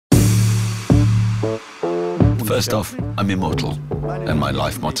First off, I'm immortal, and my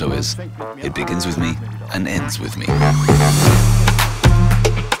life motto is, it begins with me and ends with me.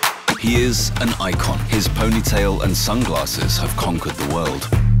 He is an icon. His ponytail and sunglasses have conquered the world.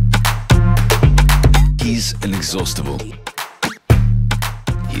 He's inexhaustible.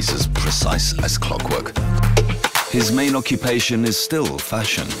 He's as precise as clockwork. His main occupation is still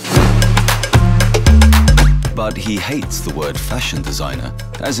fashion. But he hates the word fashion designer,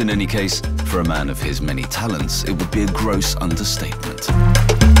 as in any case, for a man of his many talents, it would be a gross understatement.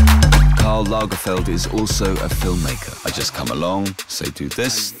 Karl Lagerfeld is also a filmmaker. I just come along, say do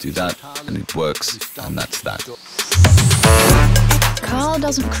this, do that, and it works, and that's that. Karl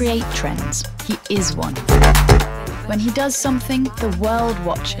doesn't create trends, he is one. When he does something, the world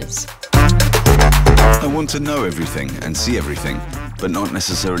watches. I want to know everything and see everything, but not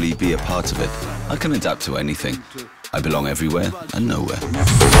necessarily be a part of it. I can adapt to anything. I belong everywhere and nowhere.